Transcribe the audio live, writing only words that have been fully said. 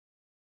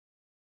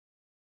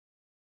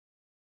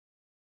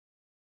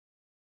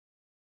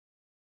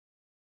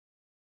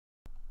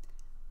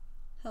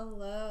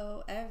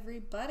Hello,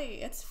 everybody.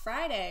 It's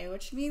Friday,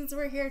 which means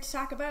we're here to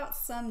talk about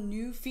some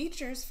new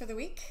features for the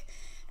week.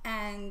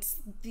 And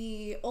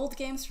the old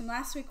games from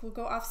last week will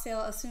go off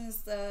sale as soon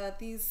as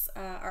these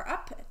are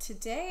up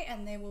today,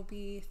 and they will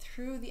be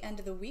through the end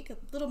of the week. A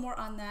little more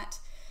on that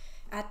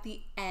at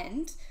the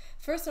end.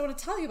 First, I want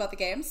to tell you about the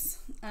games.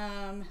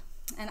 And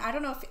I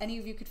don't know if any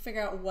of you could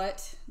figure out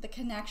what the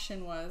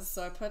connection was,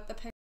 so I put the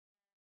picture.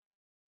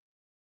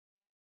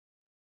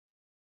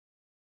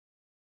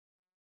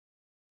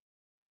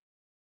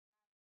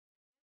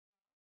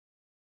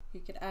 You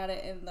could add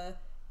it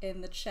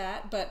in the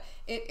chat, but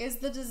it is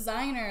the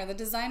designer. The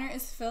designer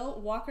is Phil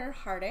Walker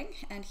Harding,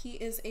 and he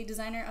is a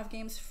designer of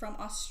games from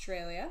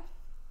Australia.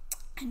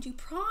 And you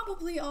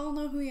probably all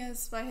know who he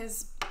is by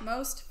his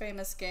most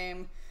famous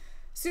game,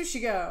 Sushi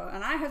Go.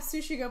 And I have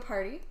Sushi Go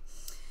Party,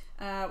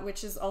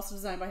 which is also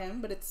designed by him,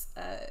 but it's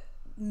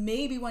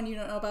maybe one you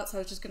don't know about, so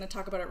I was just going to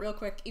talk about it real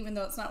quick, even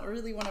though it's not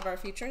really one of our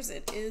features.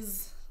 It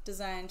is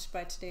designed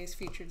by today's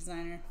feature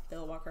designer,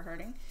 Phil Walker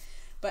Harding.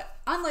 But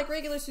unlike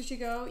regular Sushi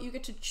Go, you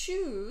get to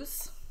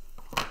choose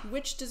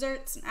which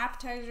desserts and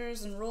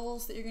appetizers and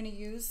rolls that you're going to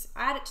use,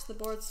 add it to the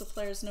board so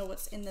players know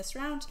what's in this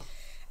round,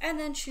 and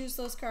then choose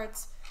those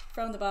cards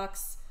from the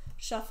box,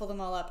 shuffle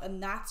them all up,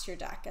 and that's your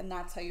deck, and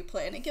that's how you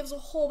play. And it gives a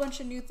whole bunch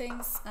of new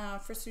things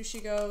for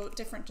Sushi Go,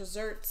 different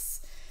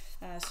desserts.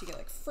 So you get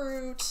like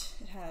fruit,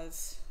 it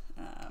has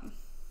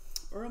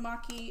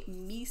urumaki,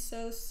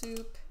 miso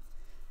soup,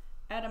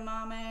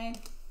 edamame,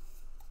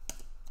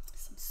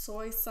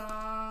 soy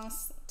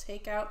sauce,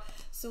 takeout.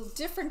 So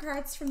different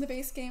cards from the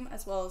base game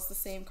as well as the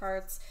same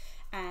cards,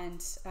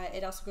 and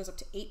it also goes up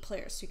to 8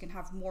 players, so you can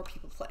have more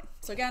people playing.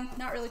 So again,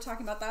 not really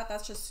talking about that.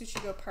 That's just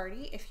Sushi Go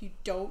Party. If you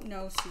don't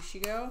know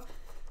Sushi Go,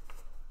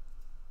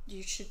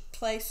 you should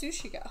play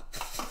Sushi Go.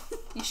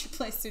 You should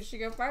play Sushi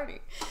Go Party.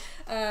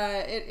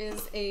 It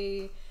is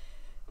a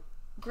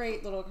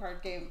great little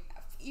card game.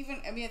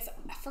 I mean, it's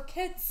for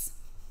kids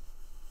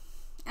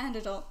and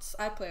adults.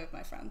 I play with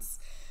my friends.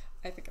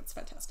 I think it's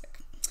fantastic.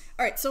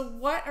 All right, so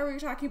what are we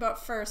talking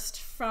about first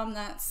from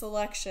that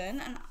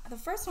selection? And the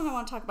first one I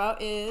want to talk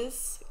about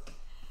is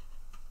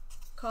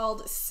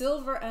called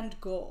Silver and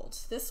Gold.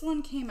 This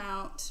one came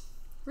out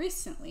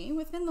recently,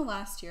 within the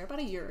last year, about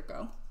a year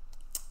ago.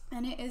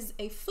 And it is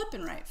a flip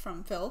and write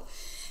from Phil.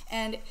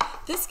 And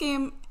this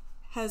game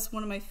has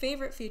one of my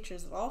favorite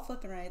features of all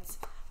flip and writes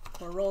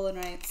or roll and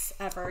writes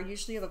ever.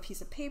 Usually you have a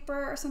piece of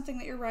paper or something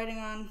that you're writing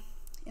on.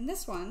 In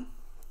this one,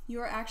 you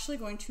are actually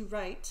going to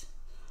write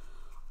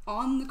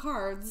on the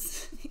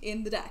cards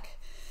in the deck.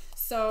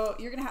 So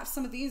you're gonna have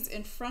some of these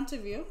in front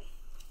of you.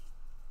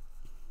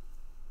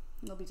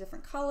 There'll be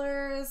different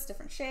colors,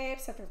 different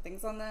shapes, have different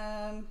things on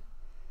them.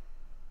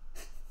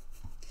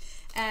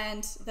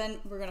 And then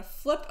we're gonna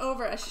flip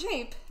over a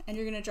shape, and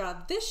you're gonna draw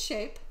this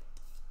shape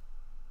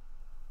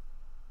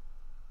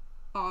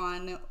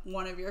on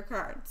one of your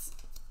cards.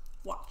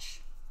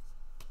 Watch,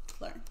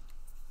 learn.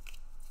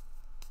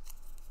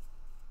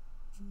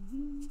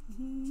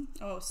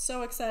 Oh,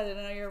 so excited.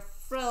 I know you're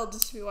thrilled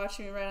just to be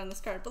watching me write on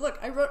this card. But look,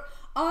 I wrote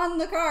on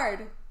the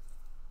card.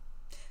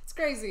 It's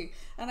crazy,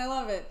 and I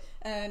love it.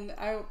 And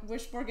I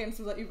wish more games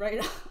would let you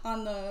write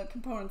on the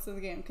components of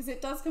the game, because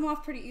it does come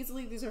off pretty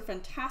easily. These are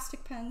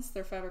fantastic pens.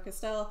 They're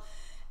Faber-Castell.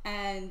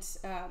 And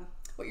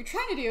what you're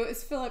trying to do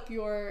is fill up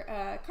your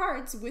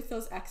cards with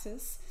those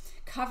X's.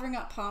 Covering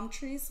up palm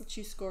trees lets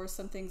you score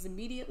some things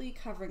immediately.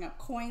 Covering up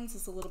coins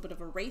is a little bit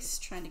of a race,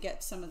 trying to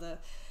get some of the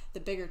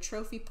bigger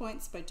trophy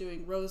points by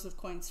doing rows of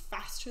coins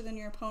faster than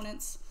your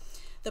opponents.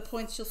 The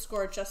points you'll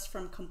score just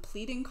from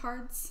completing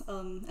cards,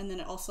 and then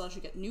it also allows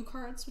you to get new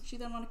cards, which you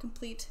then want to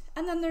complete.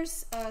 And then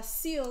there's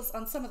seals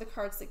on some of the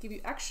cards that give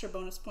you extra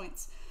bonus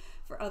points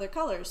for other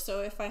colors.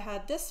 So if I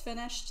had this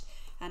finished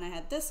and I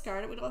had this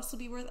card, it would also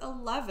be worth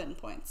 11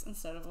 points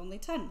instead of only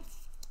 10.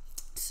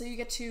 So you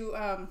get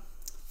to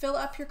fill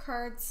up your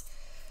cards.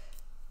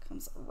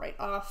 Comes right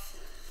off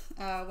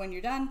when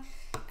you're done,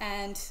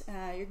 and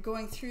you're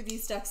going through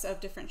these decks of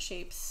different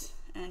shapes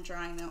and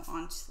drawing them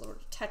onto little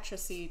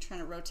Tetris-y, trying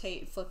to rotate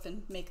and flip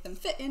and make them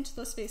fit into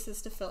those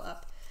spaces to fill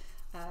up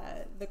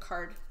the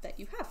card that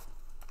you have.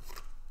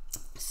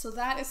 So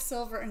that is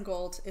Silver and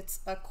Gold. It's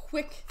a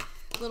quick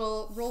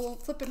little roll,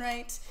 flip and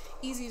write,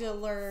 easy to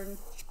learn,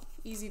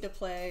 easy to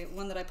play,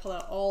 one that I pull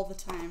out all the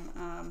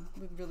time.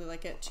 We really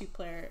like it.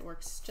 2-player, it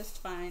works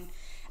just fine,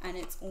 and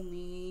it's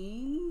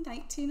only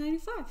 $19.95.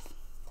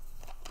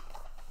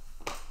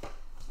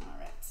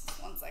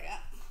 One second.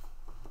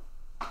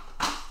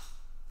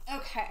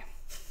 Okay.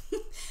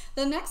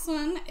 The next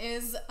one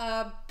is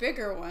a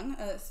bigger one.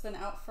 It's been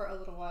out for a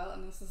little while,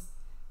 and this has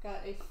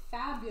got a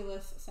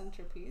fabulous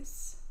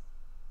centerpiece.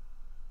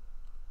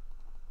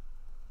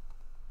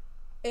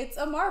 It's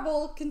a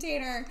marble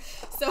container.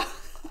 So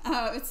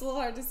it's a little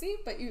hard to see,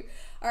 but you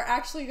are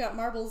actually got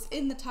marbles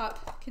in the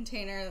top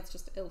container. That's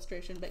just an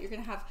illustration, but you're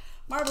gonna have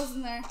marbles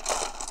in there.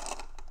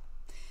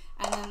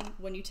 And then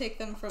when you take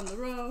them from the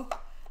row,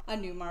 a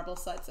new marble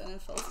slides in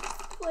and fills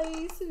its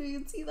place. If you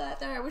can see that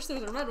there. I wish there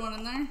was a red one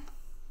in there.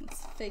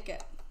 Let's fake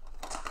it.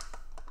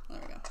 There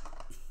we go.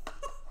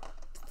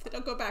 They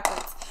don't go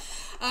backwards.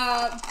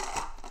 Oh,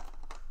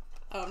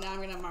 now I'm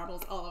gonna have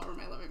marbles all over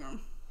my living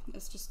room. I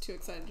was just too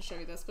excited to show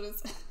you this, but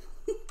it's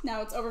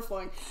now it's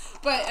overflowing.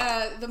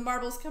 But the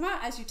marbles come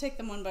out as you take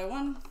them one by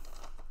one.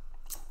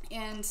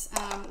 And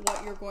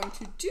what you're going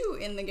to do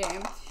in the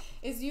game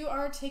is you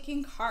are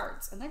taking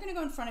cards, and they're going to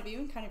go in front of you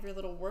in kind of your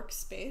little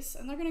workspace,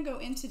 and they're going to go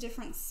into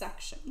different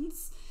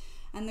sections.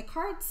 And the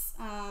cards,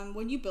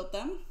 when you build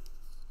them,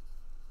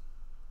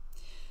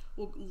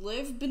 will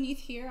live beneath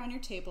here on your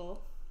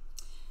table,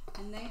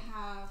 and they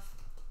have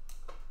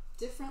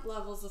different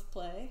levels of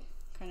play,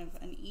 kind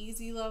of an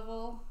easy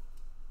level,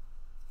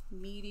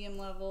 medium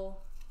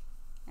level,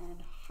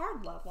 and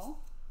hard level.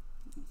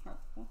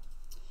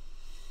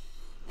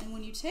 And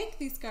when you take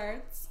these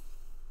cards,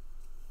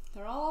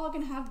 they're all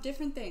going to have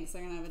different things.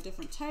 They're going to have a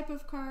different type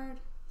of card,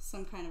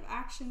 some kind of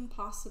action,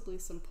 possibly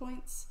some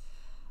points,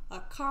 a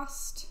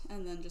cost,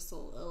 and then just a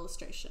little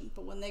illustration.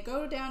 But when they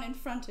go down in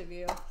front of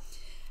you,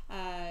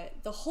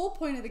 the whole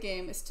point of the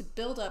game is to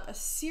build up a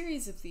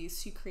series of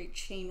these to create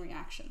chain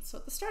reactions. So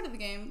at the start of the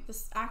game, the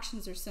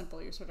actions are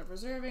simple. You're sort of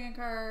reserving a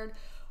card,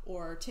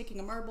 or taking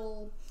a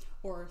marble,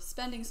 or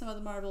spending some of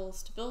the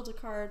marbles to build a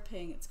card,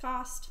 paying its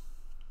cost.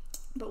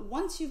 But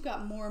once you've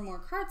got more and more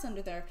cards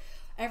under there,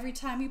 every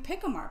time you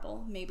pick a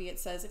marble, maybe it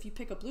says if you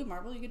pick a blue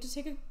marble, you get to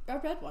take a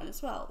red one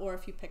as well. Or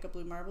if you pick a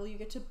blue marble, you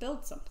get to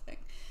build something.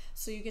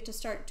 So you get to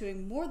start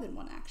doing more than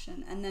one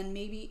action. And then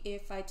maybe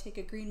if I take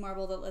a green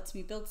marble that lets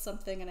me build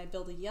something and I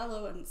build a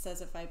yellow, and it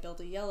says if I build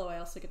a yellow, I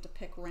also get to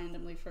pick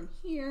randomly from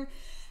here.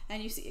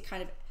 And you see it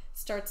kind of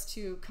starts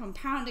to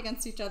compound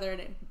against each other,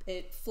 and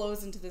it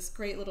flows into this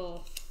great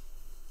little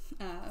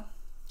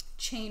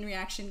chain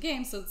reaction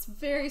game. So it's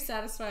very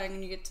satisfying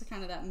when you get to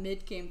kind of that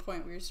mid-game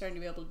point where you're starting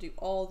to be able to do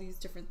all these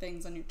different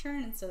things on your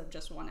turn instead of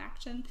just one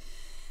action.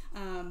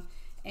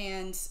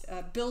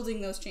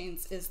 Building those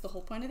chains is the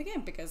whole point of the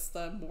game, because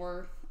the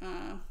more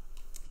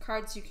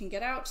cards you can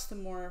get out, the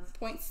more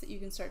points that you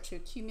can start to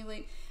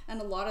accumulate.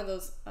 And a lot of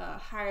those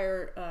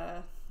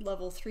higher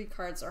level 3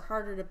 cards are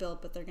harder to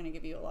build, but they're going to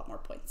give you a lot more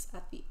points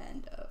at the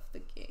end of the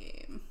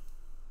game.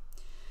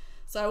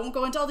 So I won't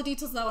go into all the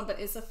details of that one, but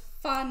it's a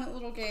fun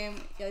little game.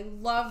 I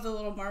love the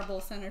little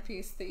marble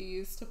centerpiece that you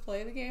use to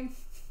play the game.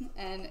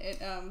 And it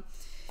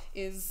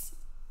is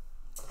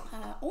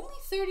only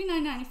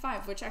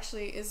 $39.95, which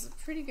actually is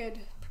pretty good,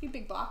 pretty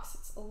big box.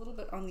 It's a little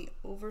bit on the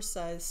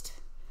oversized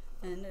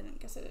end, and I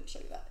guess I didn't show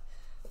you that.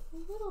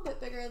 A little bit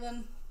bigger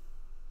than,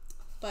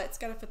 but it's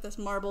got to fit this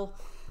marble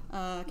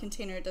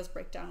container. It does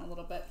break down a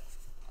little bit.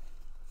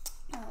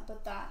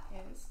 But that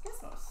is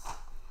Gizmos.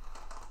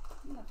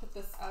 I'm gonna put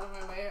this out of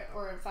my way,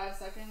 or in 5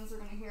 seconds we're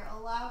gonna hear a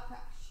loud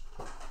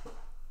crash.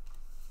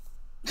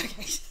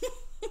 Okay.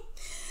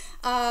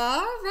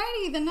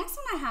 Alrighty, the next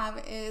one I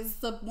have is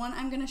the one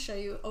I'm gonna show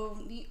you,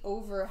 the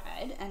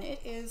overhead, and it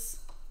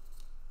is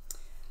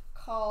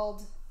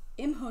called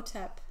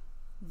Imhotep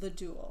the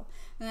Duel.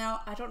 Now,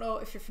 I don't know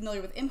if you're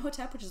familiar with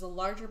Imhotep, which is a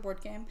larger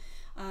board game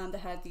that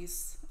had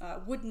these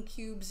wooden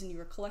cubes, and you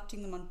were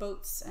collecting them on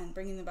boats and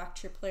bringing them back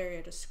to your play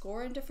area to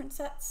score in different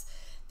sets.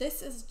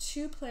 This is a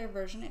 2-player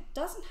version. It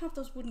doesn't have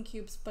those wooden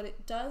cubes, but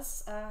it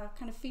does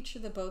kind of feature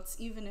the boats,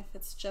 even if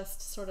it's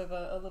just sort of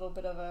a little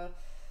bit of a,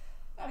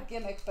 not a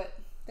gimmick, but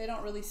they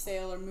don't really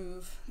sail or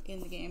move in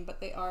the game, but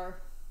they are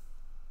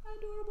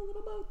adorable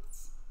little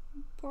boats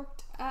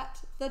parked at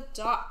the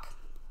dock.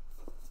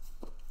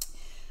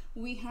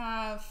 We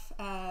have,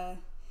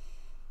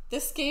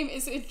 this game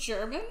is in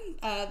German.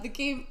 The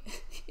game,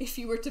 if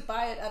you were to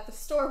buy it at the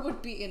store,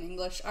 would be in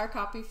English. Our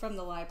copy from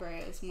the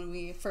library is when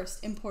we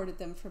first imported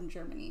them from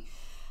Germany.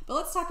 But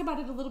let's talk about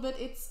it a little bit.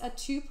 It's a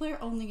 2-player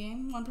only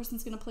game. One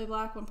person's going to play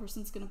black, one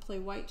person's going to play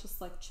white,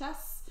 just like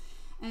chess.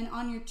 And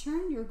on your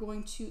turn, you're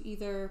going to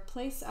either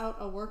place out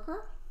a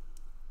worker,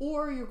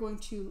 or you're going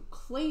to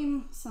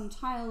claim some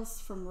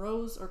tiles from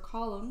rows or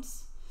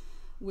columns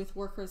with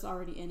workers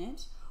already in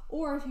it.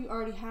 Or if you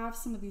already have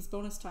some of these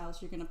bonus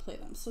tiles, you're going to play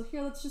them. So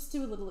here, let's just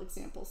do a little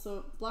example.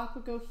 So black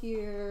would go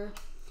here,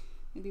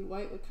 maybe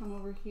white would come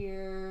over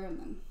here, and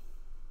then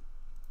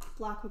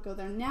black would go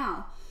there.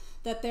 Now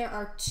that there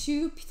are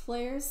 2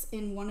 players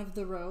in one of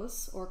the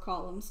rows or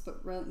columns,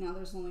 but right now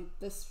there's only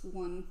this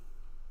one,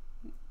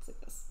 it's like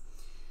this.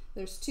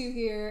 There's 2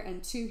 here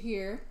and 2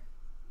 here.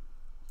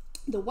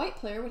 The white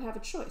player would have a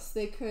choice.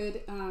 They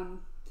could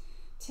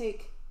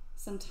take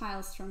some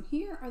tiles from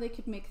here, or they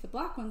could make the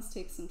black ones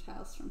take some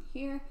tiles from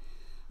here.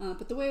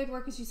 But the way it would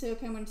work is you say,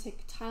 okay, I'm going to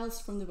take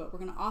tiles from the boat. We're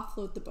going to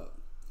offload the boat.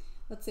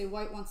 Let's say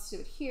white wants to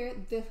do it here.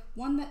 The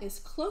one that is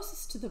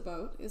closest to the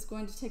boat is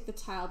going to take the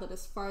tile that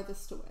is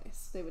farthest away.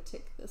 So they would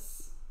take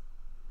this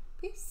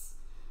piece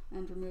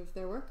and remove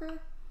their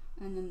worker.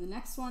 And then the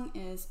next one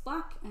is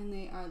black, and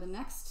they are the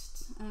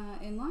next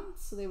in line.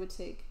 So they would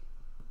take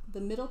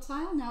the middle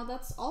tile. Now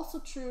that's also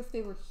true if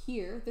they were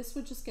here. This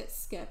would just get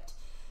skipped.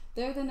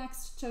 They're the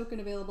next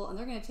token available, and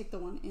they're going to take the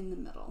one in the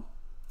middle.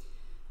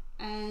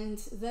 And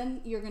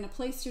then you're going to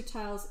place your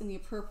tiles in the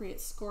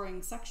appropriate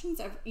scoring sections.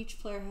 Each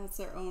player has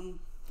their own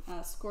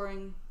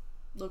scoring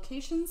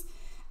locations,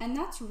 And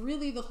that's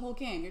really the whole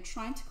game. You're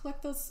trying to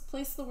collect those,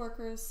 place the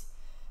workers,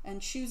 and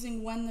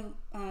choosing when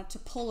to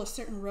pull a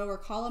certain row or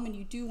column, and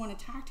you do want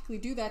to tactically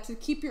do that to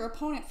keep your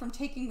opponent from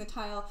taking the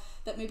tile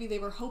that maybe they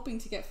were hoping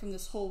to get from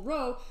this whole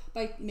row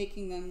by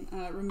making them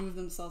remove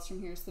themselves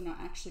from here, so they're not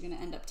actually going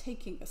to end up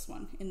taking this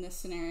one. In this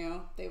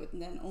scenario, they would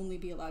then only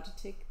be allowed to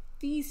take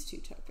these 2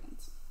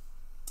 tokens.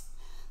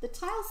 The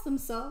tiles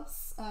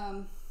themselves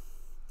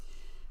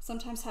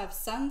sometimes have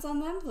suns on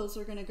them. Those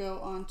are going to go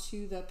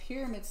onto the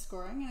pyramid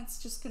scoring, and it's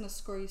just going to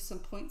score you some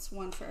points,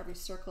 1 for every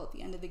circle at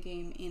the end of the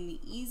game in the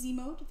easy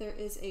mode. There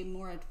is a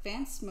more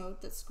advanced mode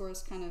that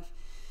scores kind of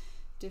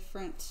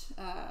different,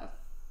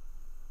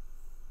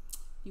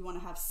 you want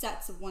to have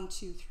sets of 1,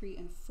 2, 3,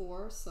 and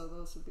 4, so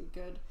those would be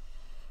good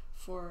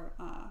for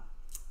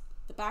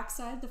the back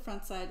side. The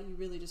front side, you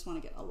really just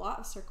want to get a lot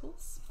of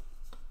circles.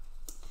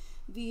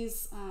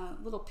 These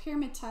little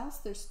pyramid tiles,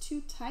 there's 2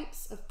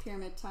 types of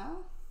pyramid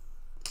tile.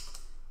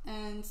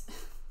 And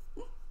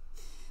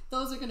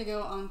those are going to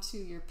go onto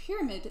your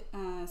pyramid,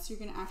 so you're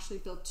going to actually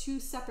build 2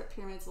 separate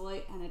pyramids, a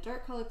light and a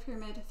dark colored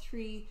pyramid.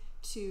 3,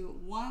 2,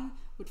 1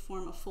 would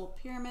form a full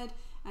pyramid,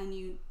 and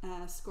you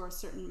score a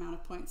certain amount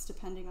of points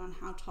depending on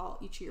how tall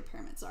each of your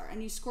pyramids are,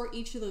 and you score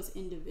each of those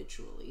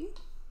individually.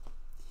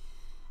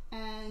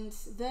 And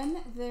then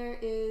there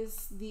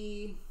is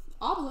the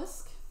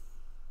obelisk,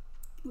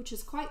 which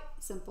is quite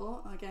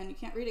simple. Again, you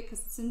can't read it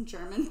because it's in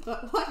German,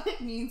 but what it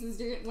means is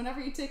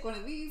whenever you take one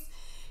of these,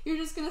 you're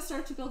just going to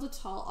start to build a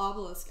tall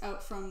obelisk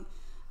out from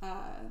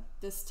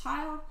this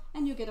tile,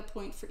 and you'll get a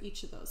point for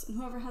each of those. And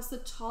whoever has the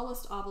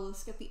tallest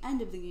obelisk at the end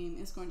of the game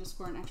is going to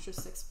score an extra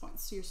 6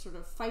 points. So you're sort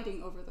of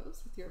fighting over those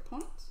with your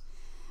opponent.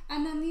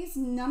 And then these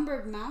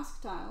numbered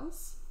mask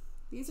tiles,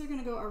 these are going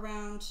to go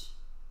around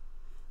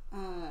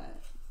I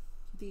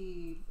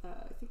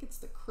think it's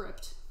the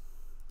crypt.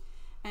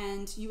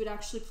 And you would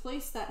actually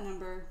place that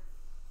number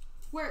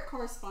where it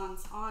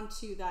corresponds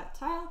onto that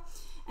tile,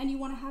 and you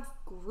want to have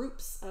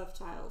groups of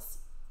tiles.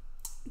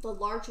 The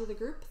larger the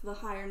group, the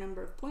higher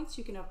number of points.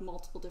 You can have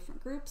multiple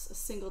different groups. A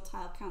single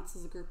tile counts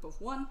as a group of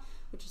 1,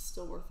 which is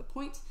still worth a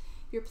point.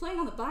 If you're playing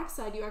on the back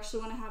side, you actually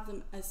want to have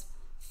them as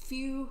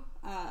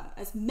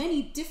as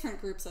many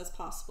different groups as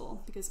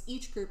possible, because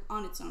each group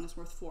on its own is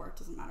worth 4. It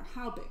doesn't matter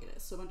how big it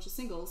is. So a bunch of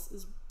singles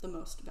is the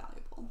most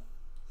valuable.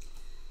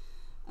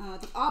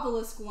 The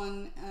obelisk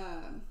one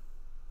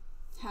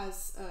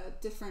has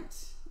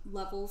different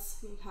levels.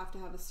 You have to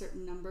have a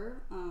certain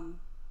number.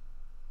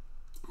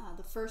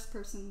 The first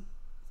person,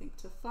 I think,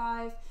 to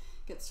 5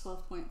 gets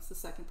 12 points. The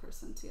second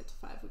person to get to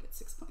 5 would get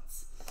 6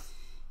 points.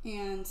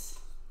 And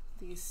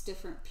these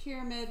different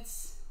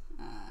pyramids,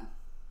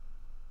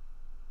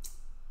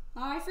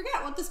 I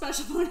forget what the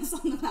special bonus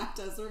on the back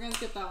does, so we're going to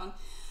skip that one.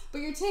 But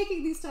you're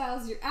taking these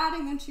tiles, you're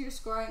adding them to your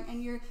scoring,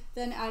 and you're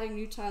then adding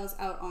new tiles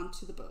out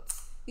onto the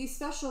boats. These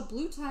special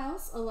blue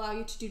tiles allow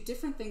you to do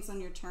different things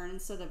on your turn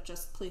instead of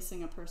just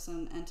placing a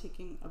person and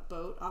taking a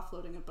boat,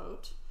 offloading a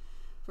boat.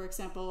 For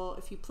example,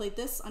 if you played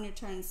this on your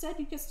turn instead,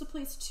 you get to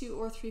place 2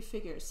 or 3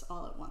 figures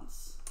all at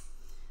once.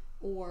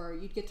 Or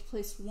you'd get to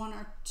place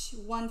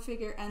one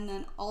figure and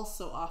then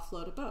also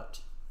offload a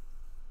boat.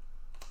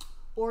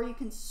 Or you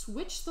can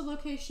switch the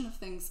location of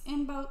things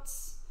in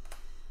boats,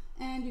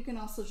 and you can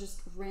also just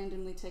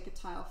randomly take a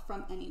tile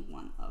from any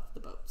one of the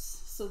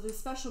boats. So the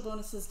special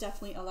bonuses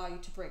definitely allow you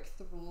to break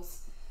the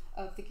rules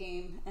of the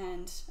game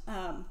and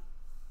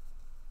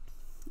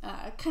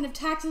kind of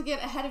tactically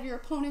get ahead of your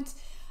opponent.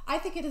 I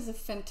think it is a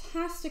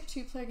fantastic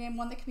 2-player game,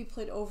 one that can be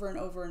played over and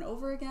over and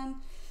over again.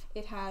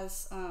 It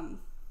has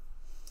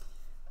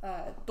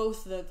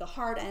both the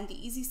hard and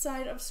the easy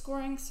side of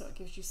scoring, so it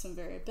gives you some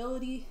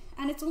variability,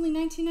 and it's only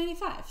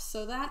 $19.95.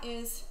 So that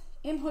is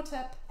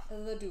Imhotep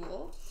the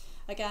Duel.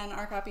 Again,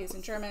 our copy is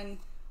in German.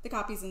 The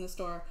copies in the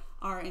store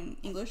are in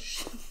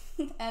English.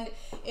 And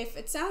if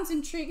it sounds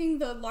intriguing,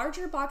 the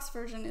larger box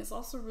version is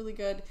also really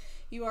good.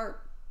 You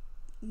are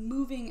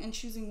moving and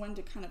choosing when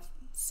to kind of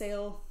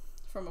sail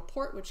from a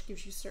port, which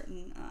gives you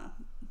certain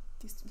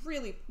these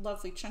really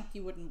lovely chunky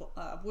wooden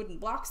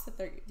blocks that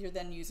you're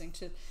then using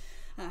to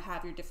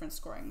have your different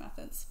scoring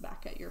methods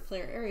back at your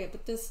player area.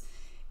 But this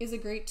is a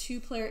great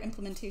 2-player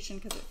implementation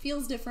because it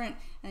feels different,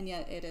 and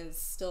yet it is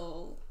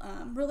still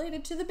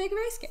related to the big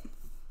race game.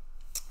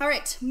 All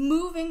right,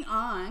 moving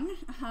on,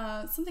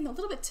 something a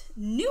little bit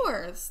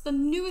newer. This is the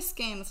newest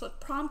game. That's what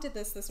prompted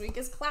this week,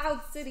 is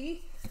Cloud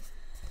City,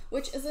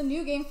 which is a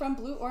new game from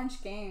Blue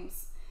Orange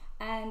Games.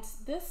 And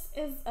this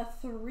is a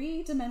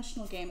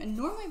 3-dimensional game. And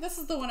normally this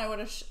is the one I would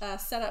have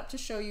set up to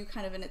show you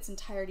kind of in its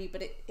entirety,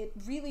 but it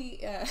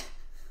really, I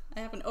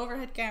have an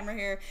overhead camera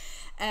here,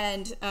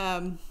 and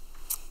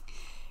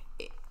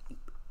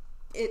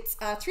it's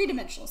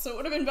 3-dimensional, so it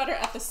would have been better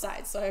at the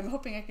side. So I'm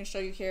hoping I can show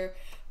you here.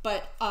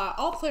 But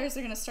all players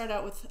are going to start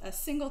out with a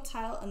single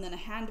tile and then a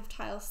hand of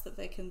tiles that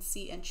they can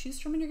see and choose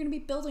from, and you're going to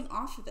be building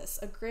off of this.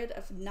 A grid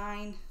of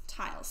 9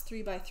 tiles,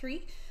 3 by 3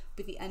 will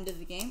be the end of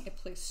the game. It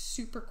plays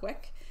super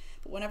quick.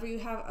 But whenever you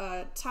have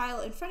a tile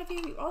in front of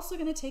you, you're also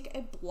going to take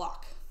a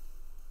block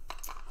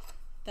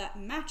that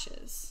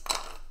matches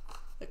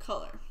the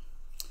color.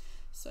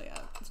 So yeah,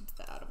 it's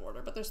out of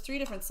order, but there's 3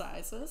 different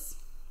sizes.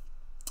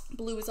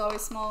 Blue is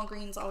always small,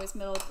 green's always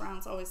middle,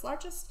 brown's always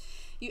largest.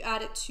 You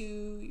add it to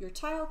your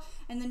tile,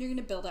 and then you're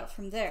gonna build out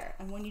from there.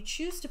 And when you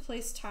choose to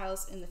place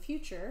tiles in the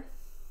future,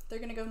 they're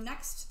gonna go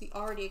next to the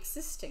already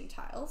existing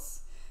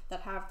tiles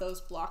that have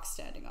those blocks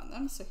standing on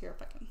them. So here,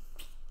 if I can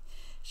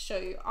show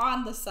you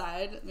on the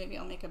side, maybe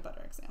I'll make a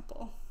better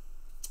example.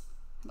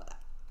 How about that?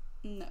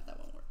 No, that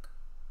won't work.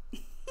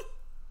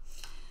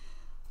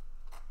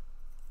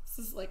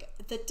 This is like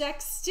the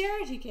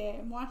dexterity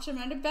game. Watch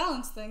Amanda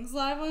balance things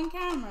live on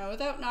camera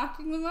without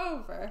knocking them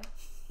over.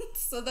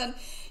 So then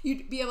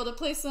you'd be able to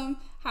place them,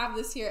 have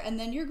this here, and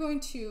then you're going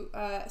to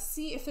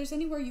see if there's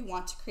anywhere you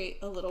want to create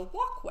a little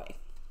walkway.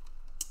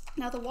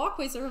 Now the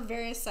walkways are of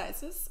various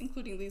sizes,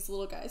 including these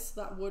little guys,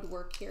 so that would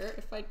work here.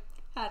 If I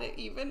had it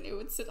even, it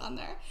would sit on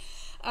there.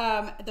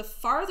 The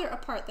farther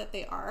apart that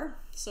they are,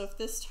 so if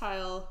this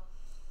tile,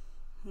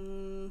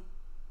 I'm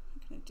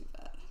gonna do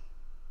that.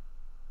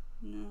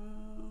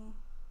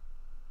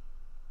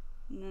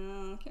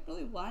 No, I can't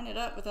really line it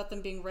up without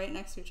them being right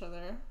next to each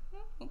other. I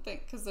don't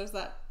think, because there's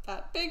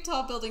that big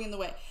tall building in the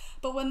way.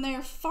 But when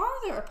they're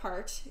farther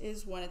apart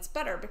is when it's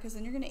better, because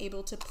then you're going to be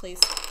able to place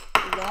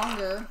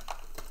longer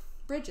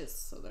bridges.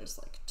 So there's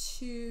like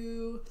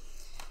 2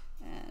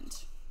 and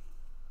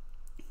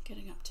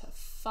getting up to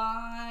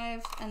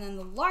 5. And then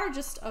the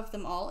largest of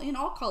them all, in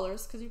all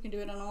colors, because you can do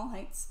it on all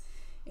heights,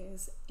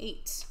 is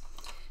 8.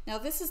 Now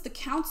this is the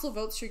council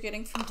votes you're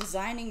getting from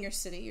designing your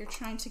city. You're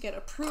trying to get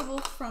approval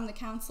from the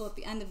council at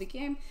the end of the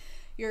game.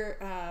 You're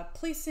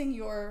placing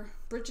your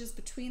bridges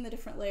between the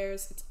different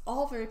layers. It's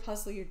all very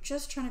puzzly. You're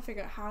just trying to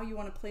figure out how you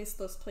want to place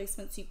those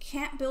placements. You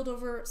can't build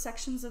over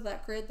sections of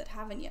that grid that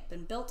haven't yet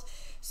been built,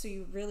 so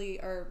you really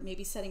are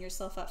maybe setting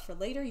yourself up for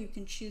later. You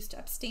can choose to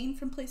abstain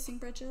from placing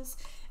bridges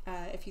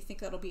if you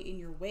think that'll be in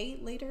your way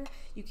later.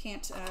 You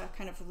can't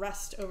kind of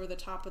rest over the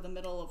top of the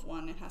middle of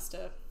one. It has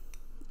to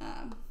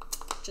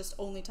just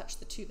only touch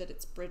the 2 that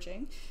it's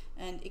bridging,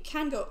 and it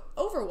can go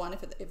over one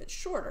if it's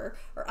shorter,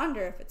 or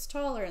under if it's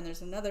taller and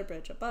there's another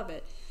bridge above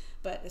it.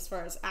 But as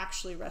far as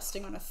actually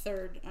resting on a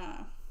third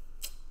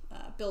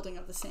building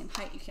of the same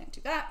height, you can't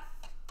do that.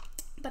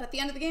 But at the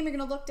end of the game, you're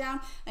going to look down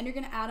and you're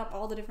going to add up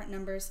all the different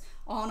numbers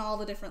on all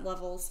the different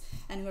levels,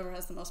 and whoever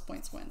has the most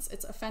points wins.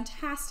 It's a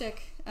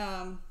fantastic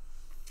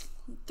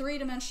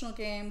 3-dimensional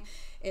game.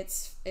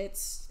 It's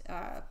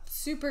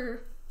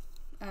super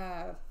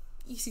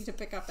easy to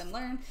pick up and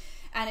learn,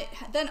 and it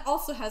then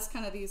also has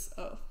kind of these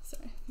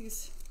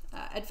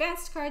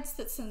advanced cards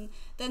that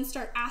then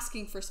start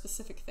asking for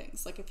specific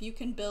things. Like if you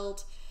can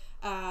build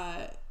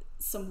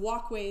some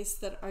walkways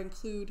that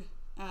include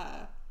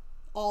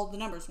all the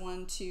numbers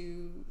 1,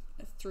 2,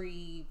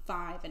 3,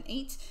 5, and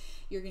 8,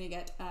 you're going to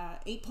get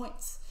 8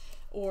 points.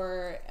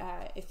 Or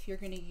if you're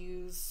going to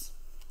use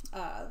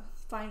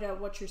find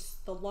out what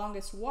the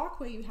longest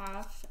walkway you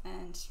have,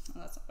 and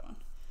that's not the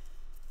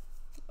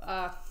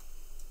one.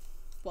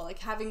 Well, like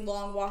having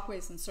long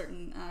walkways in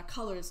certain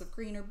colors of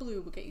green or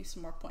blue will get you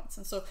some more points.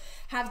 And so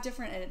have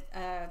different,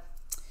 I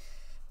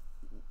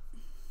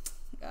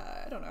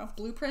don't know,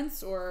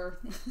 blueprints or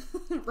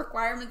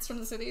requirements from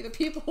the city. The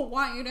people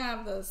want you to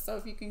have this. So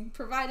if you can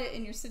provide it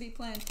in your city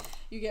plan,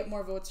 you get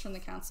more votes from the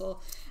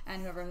council,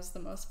 and whoever has the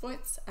most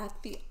points at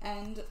the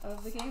end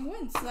of the game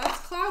wins. So that's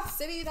Cloud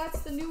City.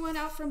 That's the new one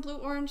out from Blue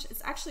Orange.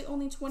 It's actually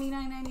only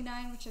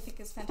 $29.99, which I think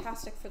is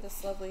fantastic for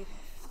this lovely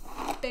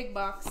big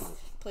box.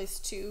 Plays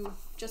 2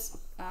 just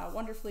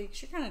wonderfully,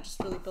 because you're kind of just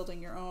really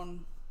building your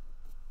own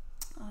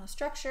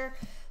structure.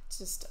 It's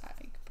just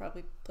you could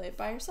probably play it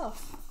by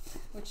yourself,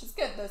 which is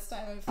good this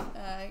time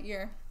of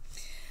year.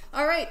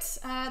 All right,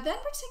 then we're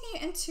taking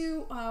it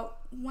into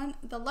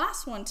the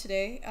last one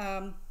today.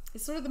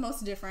 Is sort of the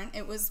most different.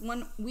 It was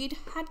one we'd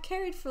had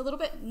carried for a little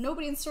bit.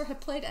 Nobody in the store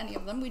had played any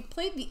of them. We'd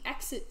played the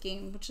Exit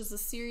game, which is a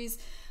series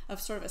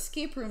of sort of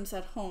escape rooms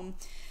at home.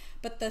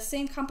 But the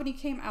same company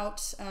came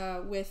out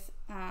with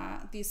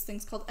these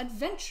things called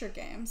adventure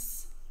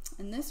games.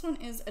 And this one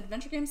is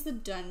Adventure Games The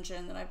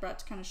Dungeon that I brought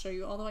to kind of show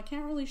you, although I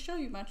can't really show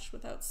you much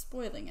without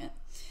spoiling it.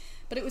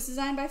 But it was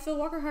designed by Phil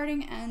Walker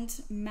Harding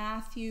and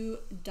Matthew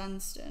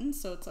Dunstan,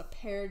 so it's a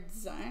paired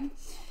design.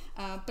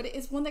 But it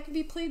is one that can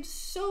be played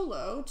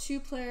solo,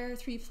 2-player,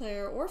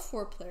 3-player, or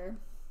 4-player.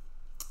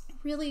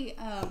 Really,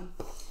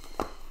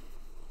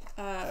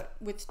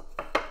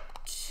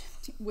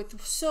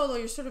 with solo,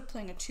 you're sort of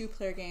playing a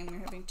 2-player game. You're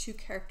having 2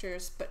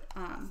 characters, but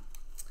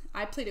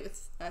I played it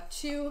with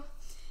 2,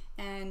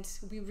 and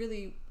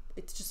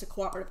it's just a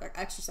cooperative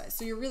exercise.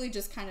 So you're really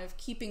just kind of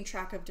keeping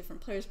track of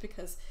different players,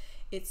 because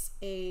it's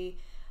a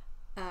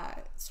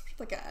sort of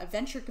like a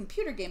adventure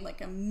computer game,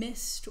 like a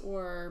Myst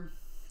or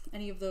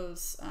any of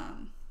those.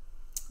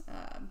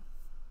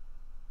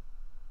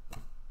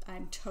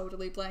 I'm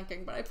totally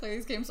blanking, but I play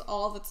these games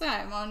all the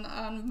time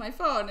on my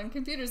phone and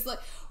computers, like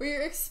where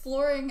you're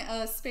exploring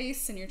a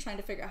space and you're trying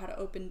to figure out how to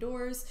open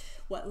doors,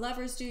 what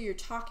levers do, you're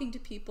talking to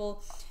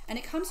people, and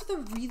it comes with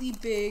a really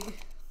big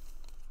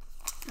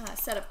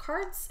set of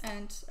cards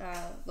and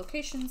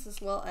locations,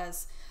 as well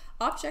as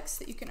objects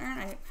that you can earn.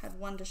 I had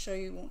one to show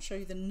you, won't show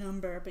you the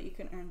number, but you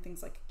can earn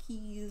things like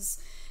keys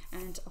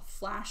and a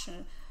flash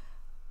and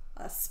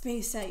a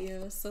space at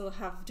you. So it'll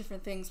have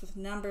different things with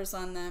numbers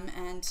on them.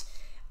 And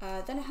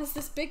then it has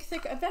this big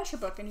thick adventure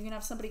book, and you can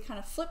have somebody kind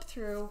of flip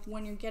through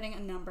when you're getting a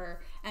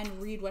number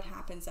and read what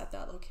happens at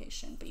that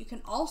location. But you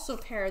can also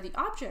pair the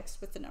objects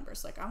with the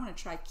numbers. Like, I want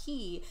to try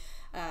key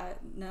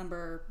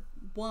number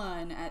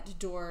 1 at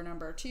door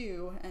number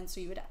 2, and so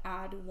you would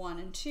add 1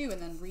 and 2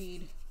 and then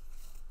read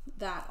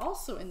that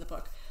also in the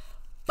book.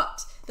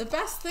 But the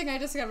best thing I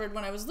discovered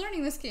when I was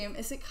learning this game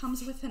is it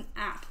comes with an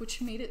app,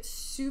 which made it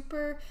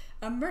super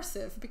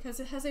immersive, because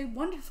it has a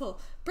wonderful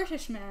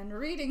British man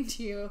reading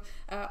to you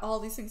all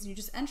these things. You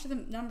just enter the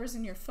numbers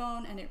in your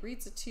phone and it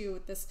reads it to you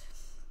with this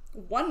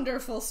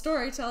wonderful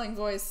storytelling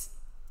voice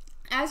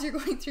as you're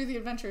going through the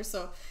adventure.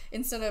 So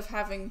instead of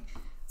having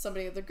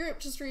somebody in the group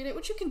just read it,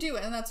 which you can do,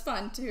 and that's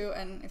fun too,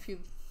 and if you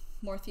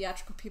more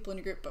theatrical people in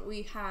your group, but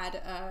we had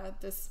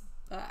this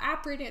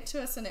app reading it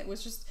to us, and it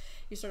was just,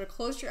 you sort of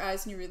close your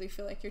eyes and you really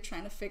feel like you're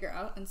trying to figure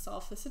out and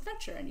solve this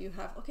adventure, and you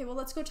have, okay, well,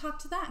 let's go talk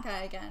to that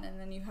guy again, and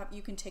then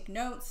you can take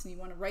notes and you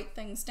want to write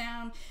things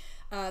down.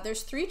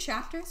 There's 3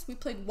 chapters. We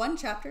played 1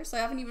 chapter, so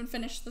I haven't even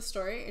finished the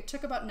story. It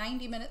took about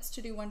 90 minutes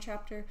to do 1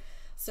 chapter,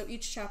 so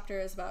each chapter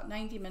is about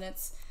 90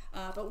 minutes.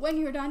 But when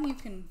you're done, you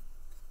can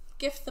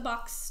gift the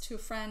box to a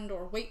friend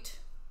or wait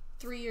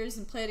 3 years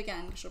and play it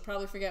again, because you'll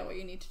probably forget what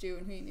you need to do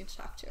and who you need to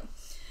talk to.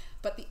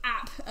 But the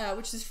app,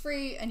 which is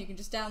free and you can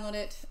just download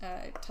it,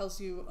 it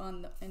tells you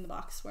in the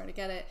box where to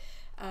get it.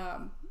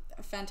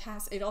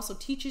 Fantastic. It also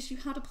teaches you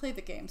how to play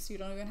the game, so you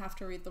don't even have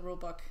to read the rule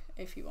book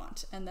if you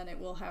want. And then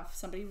it will have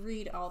somebody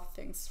read all the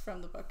things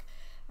from the book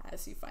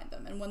as you find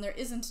them. And when there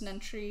isn't an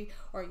entry,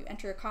 or you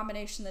enter a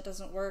combination that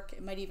doesn't work,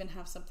 it might even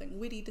have something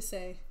witty to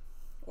say,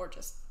 or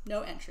just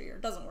no entry or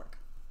doesn't work.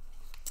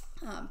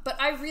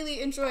 But I really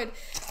enjoyed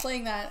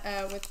playing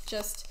that with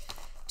just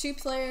 2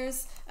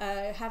 players.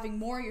 Having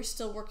more, you're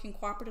still working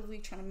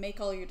cooperatively, trying to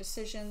make all your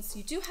decisions.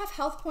 You do have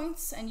health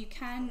points, and you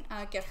can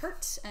get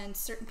hurt, and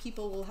certain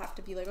people will have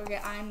to be like, okay,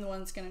 I'm the one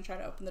that's going to try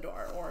to open the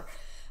door, or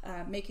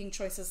making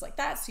choices like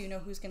that, so you know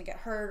who's going to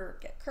get hurt or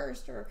get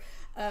cursed, or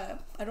I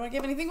don't want to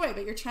give anything away,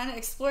 but you're trying to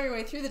explore your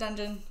way through the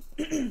dungeon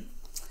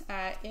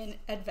in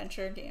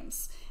adventure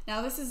games.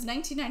 Now, this is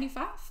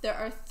 1995. There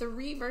are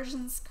 3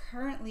 versions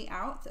currently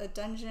out: a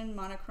dungeon,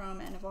 monochrome,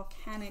 and a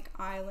volcanic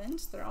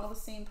island. They're all the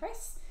same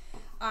price.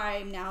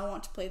 I now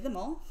want to play them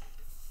all,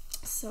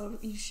 so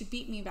you should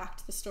beat me back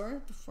to the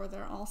store before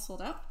they're all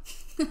sold out.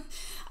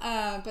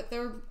 But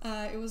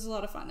it was a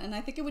lot of fun, and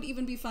I think it would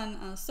even be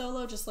fun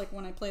solo, just like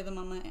when I play them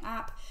on my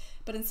app.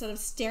 But instead of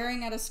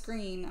staring at a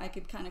screen, I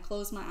could kind of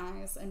close my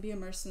eyes and be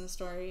immersed in the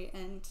story,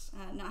 and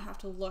not have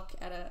to look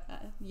at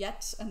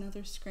yet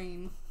another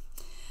screen.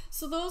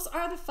 So those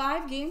are the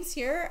 5 games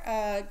here.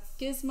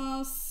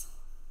 Gizmos.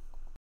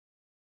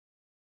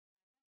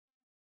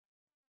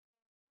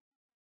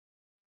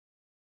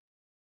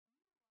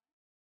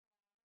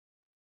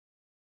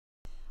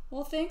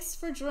 Well, thanks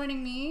for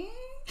joining me.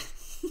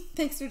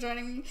 Thanks for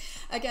joining me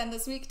again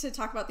this week to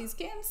talk about these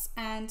games,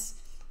 and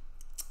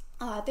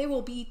they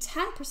will be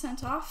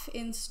 10% off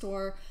in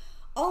store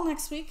all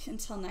next week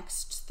until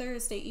next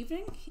Thursday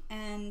evening,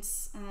 and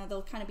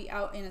they'll kind of be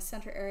out in a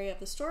center area of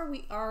the store.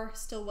 We are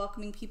still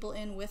welcoming people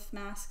in with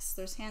masks.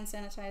 There's hand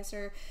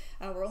sanitizer.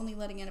 We're only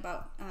letting in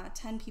about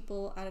 10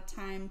 people at a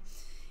time.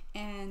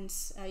 And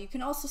you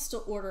can also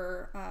still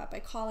order by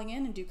calling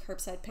in and do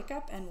curbside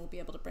pickup, and we'll be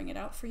able to bring it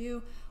out for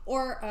you,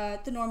 or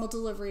the normal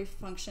delivery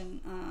function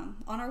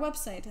on our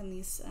website, and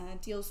these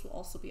deals will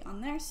also be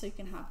on there, so you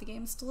can have the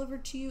games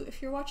delivered to you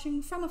if you're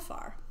watching from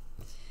afar.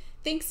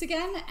 Thanks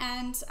again,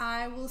 and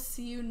I will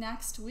see you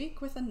next week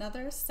with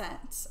another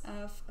set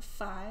of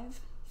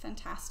 5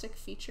 fantastic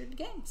featured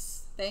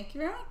games. Thank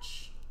you very much.